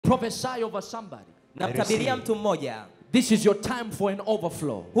prophesy over somebody. Namtabiria mtu mmoja. This is your time for an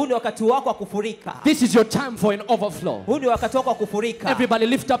overflow. Huu ni wakati wako wa kufurika. This is your time for an overflow. Huu ni wakati wako wa kufurika. Everybody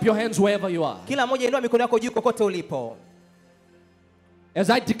lift up your hands wherever you are. Kila mmoja inua mikono yako juu kokote ulipo. As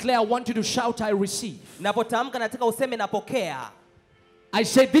I declare, I want you to shout, I receive. Napotamka nataka useme napokea. I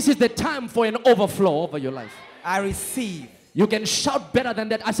say this is the time for an overflow over your life. I receive. You can shout better than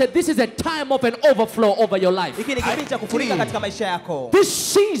that. I said this is a time of an overflow over your life. Hiki ni kipindi cha kufurika katika maisha yako.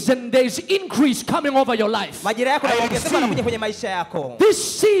 This season there is increase coming over your life. Majira yako yanaongezeka na kuja kwenye maisha yako.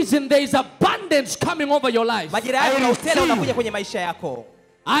 This season there is abundance coming over your life. Majira yako na utele unakuja kwenye maisha yako.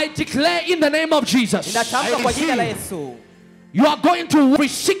 I declare in the name of Jesus. Ninatamka kwa jina la Yesu. You are going to free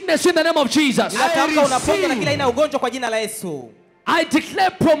sickness in the name of Jesus. Ninatamka unaponya na kila aina ugonjwa kwa jina la Yesu. I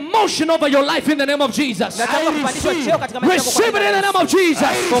declare promotion over your life in the name of Jesus. Receive it in the name of Jesus.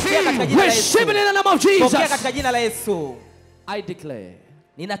 Receive it in the name of Jesus. I declare.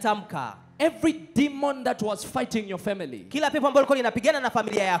 Ninatamka. Every demon that was fighting your family. Kila pepo ambalo linapigana na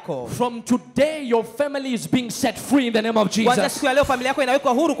familia yako. From today your family is being set free in the name of Jesus. Kuanzia siku ya leo familia yako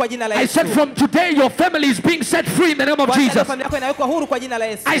inawekwa huru kwa jina la Yesu. I said from today your family is being set free in the name of Jesus. Kuanzia familia yako inawekwa huru kwa jina la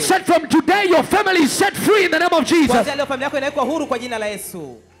Yesu. I said from today your family is set free in the name of Jesus. Kuanzia leo familia yako inawekwa huru kwa jina la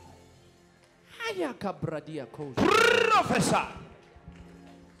Yesu. Haya kabradia Khoza. Professor.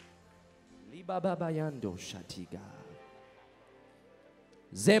 Libaba yando shatiga.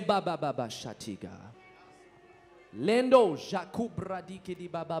 Zeba baba shatiga. Lendo jakubra diki di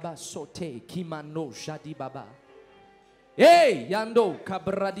baba sote kimano shadi baba. Hey yando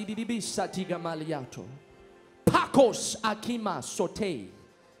kabra di bi shatiga maliato. Pakos akima sote.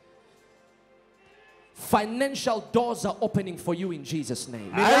 Financial doors are opening for you in Jesus'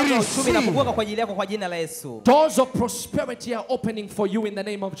 name. Doors of prosperity are opening for you in the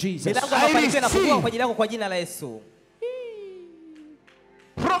name of Jesus.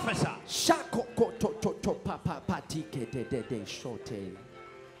 Professor. Shako to papa patike de shote.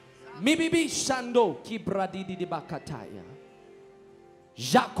 Mibibi shando kibradidi di bakataya.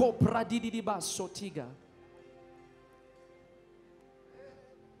 Jako pradidi di basotiga.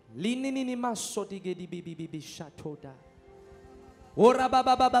 Linini masotige di bibi shatoda. Ora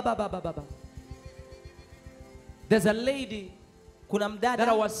baba. There's a lady that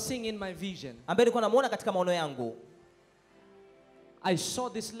I was seeing in my vision. I saw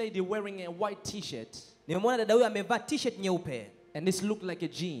this lady wearing a white t-shirt. And this looked like a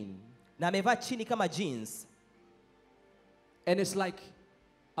jean. Jeans. And it's like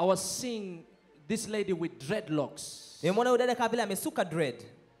I was seeing this lady with dreadlocks.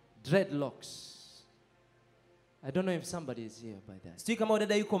 Dreadlocks. I don't know if somebody is here by that.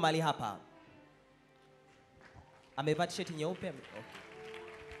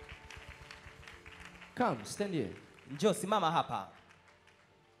 Come, stand here. Njoo simama hapa.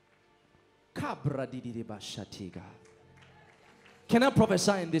 Kabra didi bashatiga. Can I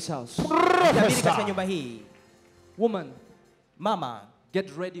prophesy in this house? Woman, mama,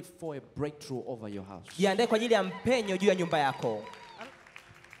 get ready for a breakthrough over your house. Jiandae kwa ajili ya mpenyo juu ya nyumba yako.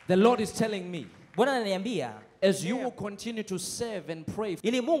 The Lord is telling me, Bwana ananiambia, as you will continue to serve and pray,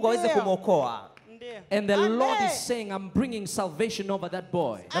 ili Mungu aweze kumwokoa. And the Lord is saying, I'm bringing salvation over that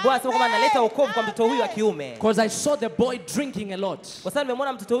boy. Because I saw the boy drinking a lot. And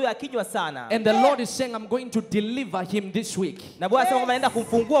the Lord is saying, I'm going to deliver him this week.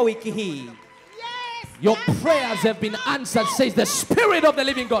 Your prayers have been answered, says the Spirit of the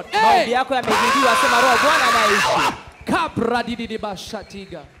living God. Hey!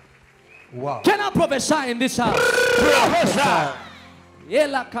 Wow. Can I prophesy in this house? Prophesy.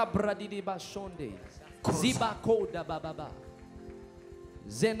 Ela kabra didi bashonde. Ziba koda bababa.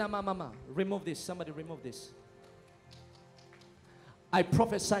 Zena mama. Remove this. Somebody remove this. I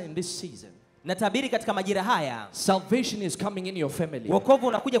prophesy in this season. Natabiri katika majira haya. Salvation is coming in your family. Wokovu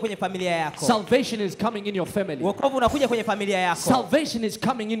unakuja kwenye familia yako. Salvation is coming in your family. Wokovu unakuja kwenye familia yako. Salvation is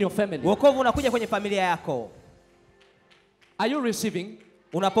coming in your family. Wokovu unakuja kwenye familia yako. Are you receiving?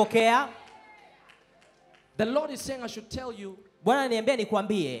 Unapokea? The Lord is saying I should tell you Bwana niambia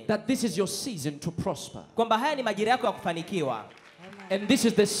nikwambie that this is your season to prosper. Kwamba haya ni majira yako ya kufanikiwa. And this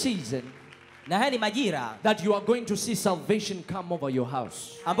is the season na haya ni majira that you are going to see salvation come over your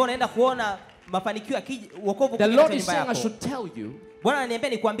house. Ambao unaenda kuona mafanikio ya wokovu the Lord is saying I should tell you Bwana ananiambia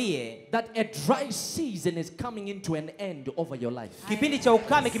nikwambie that a dry season is coming into an end over your life. Kipindi cha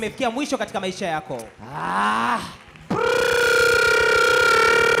ukame kimefikia mwisho katika maisha yako.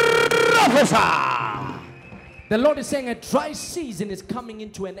 The Lord is saying a dry season is coming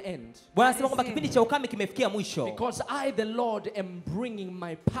into an end. Bwana anasema kwamba kipindi cha ukame kimefikia mwisho. Because I, the Lord, am bringing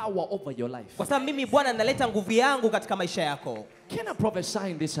my power over your life. Kwa sababu mimi Bwana ninaleta nguvu yangu katika maisha yako. Can I prophesy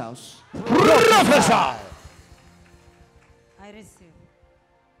in this house? Prophesy. I receive.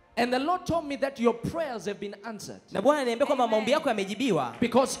 And the Lord told me that your prayers have been answered. Na Bwana ananiambia kwamba maombi yako yamejibiwa.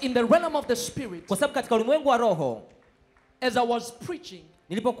 Because in the realm of the spirit, Kwa sababu katika ulimwengu wa roho, as I was preaching,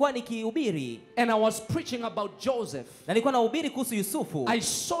 nilipokuwa nikihubiri and I was preaching about Joseph, na nilikuwa nahubiri kuhusu Yusufu, I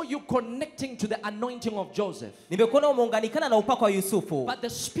saw you connecting to the anointing of Joseph. nimekuona umeunganikana na upako wa Yusufu. But the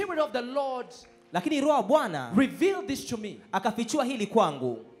Spirit of the Lord Lakini roho wa Bwana revealed this to me. akafichua hili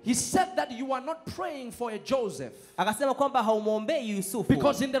kwangu. He said that you are not praying for a Joseph. Akasema kwamba haumwombei Yusufu.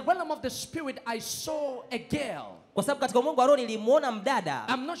 Because in the realm of the spirit, I saw a girl. Kwa sababu katika ulimwengu wa roho nilimuona mdada.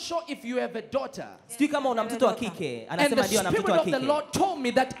 I'm not sure if you have a daughter. Sijui kama una mtoto wa kike. And the Anasema ndio ana Spirit mtoto wa of the kike. Lord told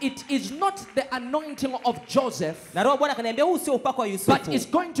me that it is not the anointing of Joseph, Na roho Bwana akaniambia huu sio upako wa but Yusufu.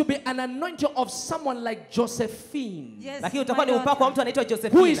 it's going to be an anointing of someone like Josephine. Yes, Lakini utakuwa ni my upako wa mtu daughter.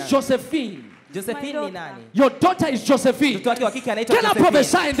 anaitwa Who is Josephine. Josephine? Josephine My ni daughter. nani? Your daughter is Josephine. Mtoto wake wa kike anaitwa Can I Josephine.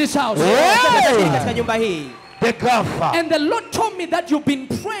 prophesy in this house? Katika nyumba hii. The gaffer. And the Lord told me that you've been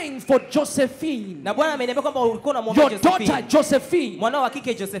praying for Josephine. Na Bwana ameniambia kwamba ulikuwa unamwombea Your daughter Josephine. Josephine. Mwanao wa kike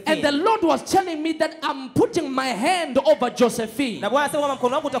And the Josephine. Lord was telling me that I'm putting my hand over Josephine. Na Bwana anasema kwamba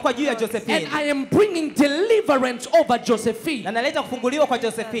mkono wangu utakuwa juu ya And Josephine. I am bringing deliverance over Josephine. Na naleta kufunguliwa kwa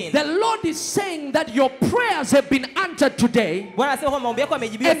Josephine. The Lord is saying that your prayers have been answered today. Bwana anasema kwamba maombi yako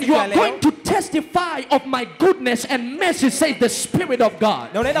yamejibiwa And siku you ya are leo. going to testify of my goodness and mercy, says the Spirit of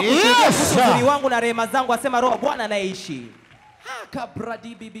God. Na unaenda kushuhudia kuhusu uzuri wangu na rehema zangu, asema roho Bwana anayeishi.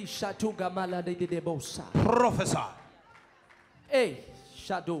 Prophesy. Hey,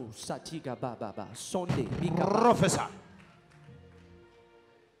 shadow satiga baba Sunday. Prophesy.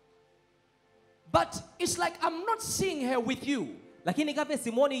 But it's like I'm not seeing her with you. Lakini kape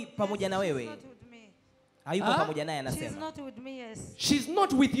simuoni pamoja na She's wewe. not with me. Hayupo Huh? pamoja naye She's anasema. not with me, yes. She's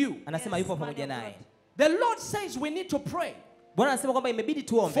not with you. Anasema Yes, yupo man pamoja of naye. God. The Lord says we need to pray Bwana anasema kwamba imebidi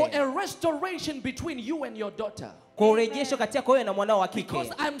for tuombe a restoration between you and your daughter. kwa urejesho kati yako wewe na mwanao wa Because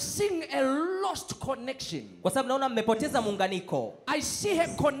kike. I'm seeing a lost connection. Kwa sababu naona mmepoteza muunganiko. I see her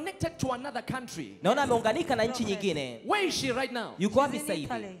connected to another country. Naona ameunganika na nchi nyingine. Where is she right now? Yuko wapi She's sasa in hivi?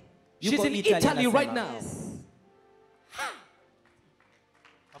 Italy. She's Yuko in Italy Italy anasema. right now. Yes.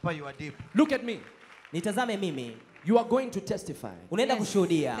 Papa, you are deep. Look at me. Nitazame mimi. You are going to testify. Unaenda Yes.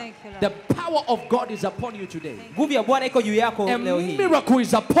 kushuhudia. Thank you, Lord. The power of God is upon you today. Nguvu ya Bwana iko juu yako A leo hii. miracle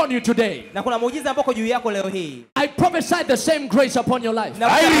is upon you today. Na kuna muujiza ambao uko juu yako leo hii. I prophesy the same grace upon your life. Na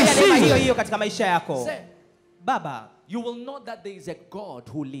kujalia neema hiyo hiyo katika maisha yako. Say, Baba, you will know that there is a God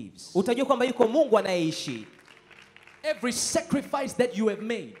who lives. utajua kwamba yuko Mungu anayeishi. Every sacrifice that you have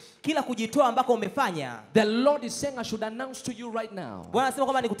made, Kila kujitoa ambako umefanya, the Lord is saying I should announce to you right now Bwana anasema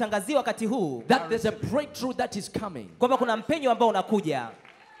kwamba nikutangazie wakati huu that there's a breakthrough that is coming. kwamba kuna mpenyo ambao unakuja.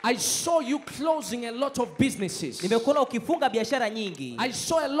 I saw you closing a lot of businesses. Nimekuona ukifunga biashara nyingi. I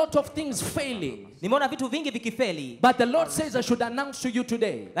saw a lot of things failing. Nimeona vitu vingi vikifeli. But the Lord says I should announce to you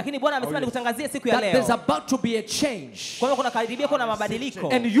today Lakini Bwana amesema nikutangazie siku ya that there's leo about to be a change. kwamba kuna karibia kuna mabadiliko.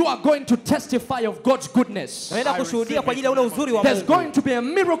 And you are going to testify of God's goodness. Unaenda kushuhudia kwa ajili ya ule uzuri wa There's Mungu. going to be a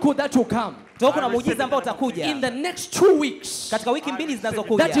miracle that will come Toka kuna muujiza ambao utakuja in the next 2 weeks katika wiki mbili that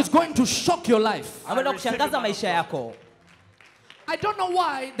zinazokuja. is going to shock your life. Ameenda kushangaza maisha yako. I don't know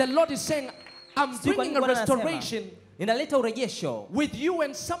why the Lord is saying I'm Sijui kwa bringing nini a Bwana anasema, restoration ninaleta urejesho with you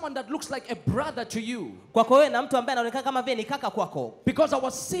and someone that looks like a brother to you. kwako wewe na mtu ambaye anaonekana kama vile ni kaka kwako. Because I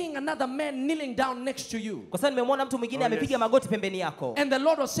was seeing another man kneeling down next to you. Kwa sababu nimemwona mtu mwingine amepiga magoti pembeni yako. And the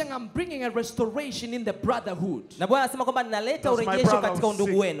Lord was saying I'm bringing a restoration in the brotherhood. Na Bwana anasema kwamba ninaleta Because my urejesho brother katika was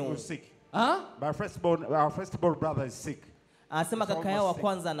undugu sick, wenu. was sick. Huh? Our firstborn brother is sick. Anasema kaka yao wa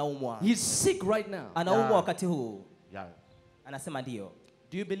kwanza anaumwa. He's sick right now. Anaumwa Yeah. wakati huu. Yeah. Anasema ndio.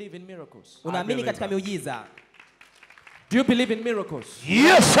 Do you believe in miracles? Unaamini believe katika that. miujiza? Do you believe in miracles?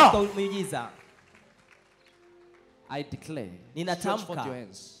 Yes, Katika sir. miujiza. I declare. Ninatamka. Stretch forth your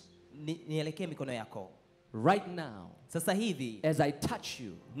hands. Nielekee mikono yako. Right now, Sasa hivi as I touch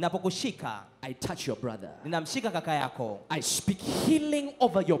you, ninapokushika, I touch your brother. ninamshika kaka yako. I speak healing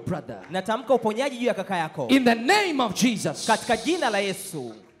over your brother. Natamka uponyaji juu ya kaka yako. In the name of Jesus. Katika jina la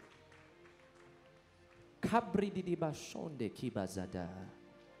Yesu.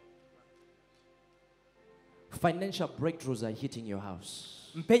 Financial breakthroughs are hitting your house.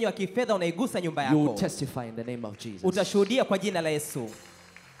 Mpenyo wa kifedha unaigusa nyumba You will yako. testify in the name of Jesus. Utashuhudia kwa jina la Yesu.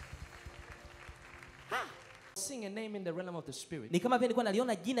 Seeing a name in the realm of the spirit, Ni kama vile nilikuwa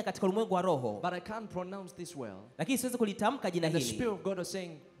naliona jina katika ulimwengu wa roho, but I can't pronounce this well. lakini siwezi kulitamka jina And the Spirit hili. of God is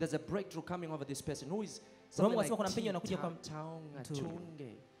saying there's a breakthrough coming over this person who is Something Mungu anasema kuna like mpenyo unakuja kwa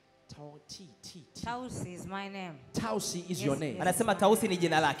Tausi is my name. Tausi is your name. Anasema Tausi ni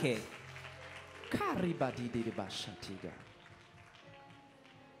jina lake.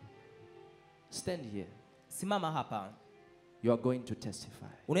 Stand here. Simama hapa. You are going to testify.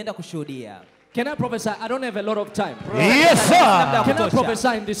 Unaenda kushuhudia. Can I prophesy? I don't have a lot of time. Yes, sir. Can I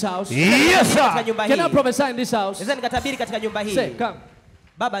prophesy in this house? Yes, sir. Can I prophesy in this house? Naweza nikatabiri katika nyumba hii. Say, come.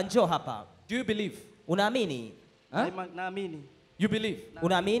 Baba njoo hapa. Do you believe? Unaamini? Huh? Naamini. You believe?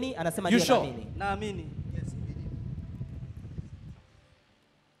 Unaamini? Anasema You ndio sure? naamini. Naamini.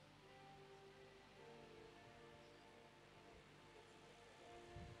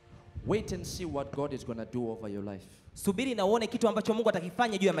 Wait and see what God is going to do over your life. Subiri na uone kitu ambacho Mungu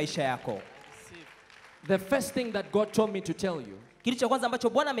atakifanya juu ya maisha yako. The first thing that God told me to tell you Kitu cha kwanza ambacho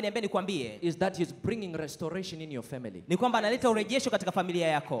Bwana ameniambia nikwambie is that He's bringing restoration in your family. ni kwamba analeta urejesho katika familia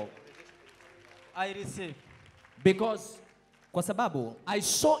yako. I receive. Because Kwa sababu I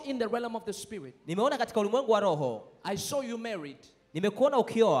saw in the realm of the spirit, nimeona katika ulimwengu wa roho, I saw you married, nimekuona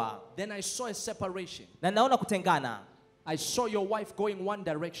ukioa then I saw a separation. na naona kutengana. I saw your wife going one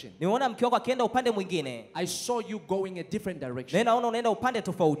direction. Nimeona mke wako akienda upande mwingine. I saw you going a different Na direction. naona unaenda upande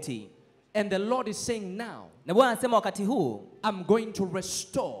tofauti. And the Lord is saying now, Na Bwana anasema wakati huu I'm going to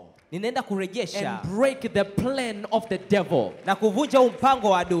restore ninaenda kurejesha and break the plan of the devil. na kuvunja mpango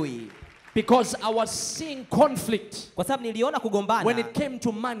wa adui. Because I was seeing conflict Kwa sababu niliona kugombana when it came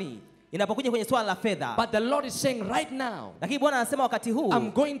to money. inapokuja kwenye swala la fedha. But the Lord is saying right now, Lakini Bwana anasema wakati huu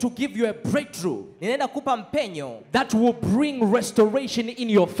I'm going to give you a breakthrough ninaenda kupa mpenyo that will bring restoration in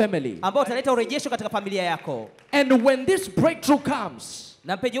your family. ambao utaleta urejesho katika familia yako. And when this breakthrough comes,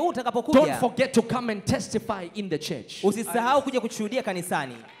 Na mpenyo huu don't utakapokuja, forget to come and testify in the church. usisahau kuja kushuhudia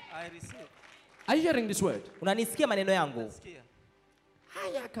kanisani. I receive. Are you hearing this word? Unanisikia maneno yangu? Sikia.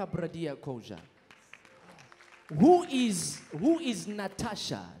 Hayaka bradia Khoza. Who is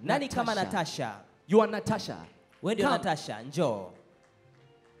Natasha? Nani kama Natasha? You are Natasha. Wewe ndio Come. Natasha, njoo.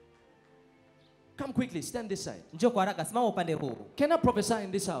 Come quickly, stand this side. Njoo kwa haraka, simama upande huu. Can I prophesy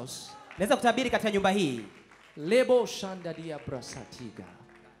in this house? Naweza kutabiri katika nyumba hii. Lebo shandadia brasatiga.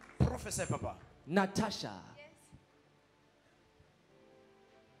 Prophesy, Papa. Natasha.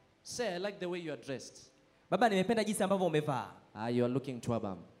 Say, I like the way you are dressed. Baba, nimependa jinsi ambavyo umevaa. You are looking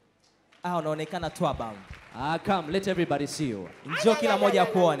twabam. Unaonekana twabam. Come, let everybody see you. Njoo kila mmoja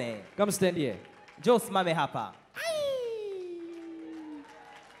akuone. Come stand here. Njoo usimame hapa.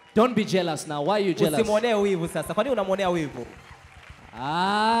 Don't be jealous now. Why are you jealous? Usimwonee wivu sasa. Kwa nini unamwonea wivu?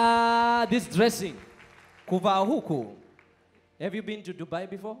 This dressing. Kuvaa huku. Have you been to Dubai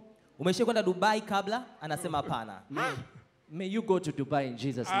before? Umeshawahi kwenda Dubai kabla? Anasema hapana. May you go to Dubai in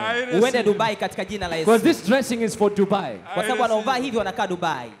Jesus' name. Uende Dubai katika jina la Because Yesu. this dressing is for Dubai. Kwa sababu wanaovaa hivi wanakaa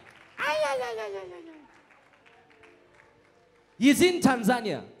Dubai. He's in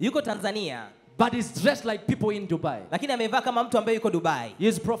Tanzania, Yuko Tanzania, but he's dressed like people in Dubai. lakini amevaa kama mtu ambaye yuko Dubai. He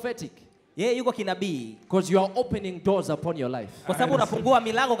is prophetic Yeye yuko kinabii. because you are opening doors upon your life. Kwa sababu unafungua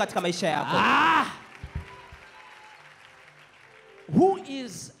milango katika maisha yako. Who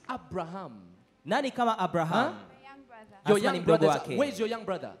is Abraham? Nani kama Abraham? Your Anasema ni young mdogo brother. wake. Where is your young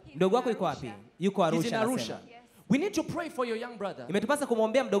brother? Mdogo wako yuko wapi? Yuko He's in Arusha. Arusha. anasema. We need to pray for your young brother Imetupasa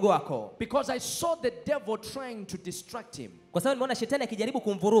kumwombea mdogo wako. because I saw the devil trying to distract him. Kwa sababu nimeona shetani akijaribu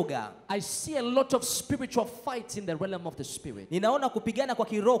kumvuruga. I see a lot of spiritual fights in the realm of the spirit. Ninaona kupigana kwa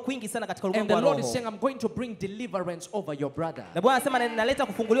kiroho kwingi sana katika And ulimwengu the wa Lord is roho. saying, I'm going to bring deliverance over your brother. Na Bwana anasema ninaleta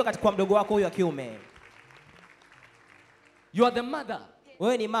kufunguliwa katika kwa mdogo wako huyo wa kiume. You are the mother.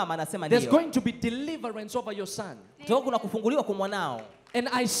 Wewe ni mama, anasema There's ndio. going to be deliverance over your son. Kutoka kuna kufunguliwa kwa mwanao. And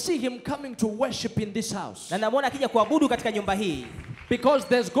I see him coming to worship in this house. Na namuona akija kuabudu katika nyumba hii. Because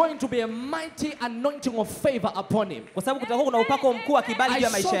there's going to be a mighty anointing of favor upon him. Kwa sababu kutakuwa kuna upako mkuu wa kibali juu I ya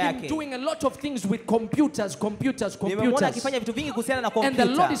saw maisha him yake. doing a lot of things with computers. Nimemwona akifanya vitu vingi kuhusiana na And the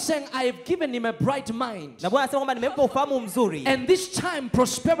Lord kompyuta. is saying, I have given him a bright mind. Na Bwana anasema kwamba nimempa ufahamu mzuri. And this time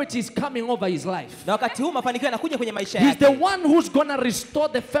prosperity is coming over his life. Na wakati huu mafanikio yanakuja kwenye maisha He's yake. the one who's going to restore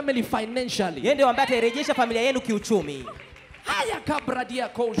the family financially. Yeye ndio ambaye atairejesha familia yenu kiuchumi. Haya kabradia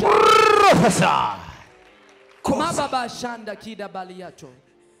Khoza. Professor. Mababa shanda kida baliato.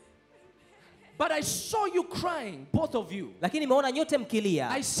 But I saw you crying, both of you. Lakini nimeona nyote I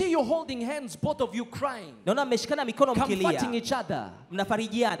mkilia. see you holding hands, both of you crying, Naona mmeshikana mikono comforting mkilia. each other.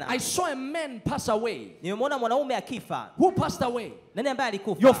 Mnafarijiana. I saw a man pass away. Nimemwona mwanaume akifa. Who passed away? Nani ambaye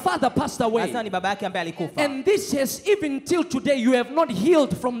alikufa? Your father passed away. Anasema ni baba yake ambaye alikufa. And this has, even till today, you have not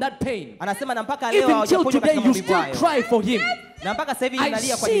healed from that pain. Anasema na mpaka leo Even till hawajaponywa today, katika you maumivu still hayo. cry for him. Na mpaka sasa hivi I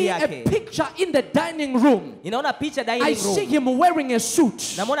ninalia kwa ajili see a yake. picture in the dining room. Ninaona picha I dining see room. him wearing a suit.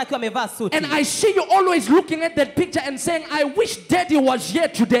 Namuona akiwa amevaa suti. And I see you always looking at that picture and saying, I wish Daddy was here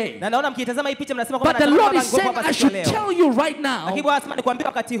today. Na naona mkitazama hii picha mnasema But kwamba the Lord is angekuwa saying, hapa I siku ya should leo. tell you right now Lakini Bwana anasema nikwambie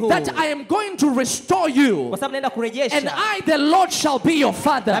wakati huu. that I am going to restore you. Kwa sababu naenda And kurejesha. I, the Lord, shall be your Na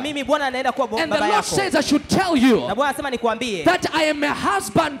father. mimi Bwana naenda kuwa And the baba Lord yako. says, I should tell you Na Bwana anasema nikwambie. that I am a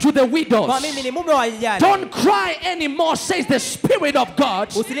husband to the widows. Kwa mimi ni mume wa wajane. Don't cry anymore, says the Spirit of God,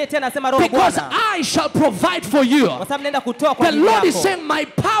 Usilie tena asema roho because Bwana. I shall provide for you. Kwa sababu naenda kutoa kwa The ajili Lord is yako. saying, my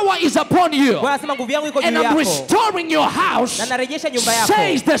power is upon you. Bwana anasema nguvu yangu iko And juu I'm yako. restoring your house, Na narejesha nyumba yako.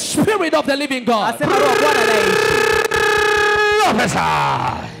 says the Spirit of the living God. Asema roho Bwana anaishi.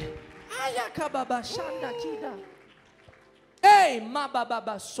 Hey,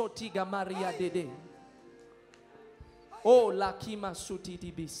 mababa sotiga Maria dede. Oh, lakima suti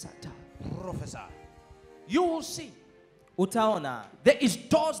dibisata. Prophesy. You will see. Utaona. There is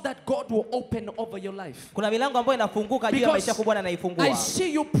doors that God will open over your life. Kuna milango ambayo inafunguka juu ya maisha yako Bwana anaifungua. I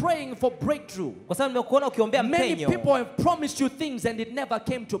see you praying for breakthrough. Kwa sababu nimekuona ukiombea Many mpenyo. people have promised you things and it never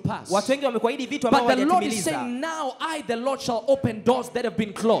came to pass. Watu wengi wamekuahidi vitu But ambavyo the Lord is hawajatimiliza. saying, now I, the Lord, shall open doors that have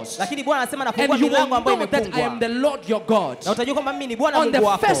been closed. Lakini Bwana anasema nafungua And you will milango ambayo know that I am imefungwa. the Lord your God. Na utajua kwamba mimi ni Bwana On Mungu the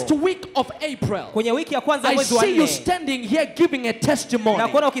wako. first week of April, Kwenye wiki ya kwanza I mwezi wa see you 4. standing here giving a testimony. Na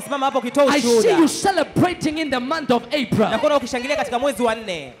kuona ukisimama hapo ukitoa I see ushuhuda. you celebrating in the month of Na April. kuona ukishangilia katika mwezi wa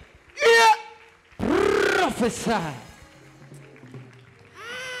 4. Prophesy.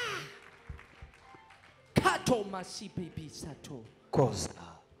 Kato masipipi sato. Khoza.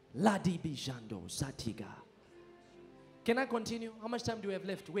 Ladi bijando satiga. Can I continue? How much time do we have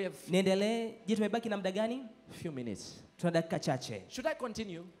left? We have Niendelee. Je, tumebaki na muda gani? few minutes. Tuna dakika chache. Should I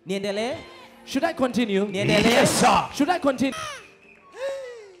continue? Niendelee. Should I continue? Niendelee. Yes, sir. Should I continue?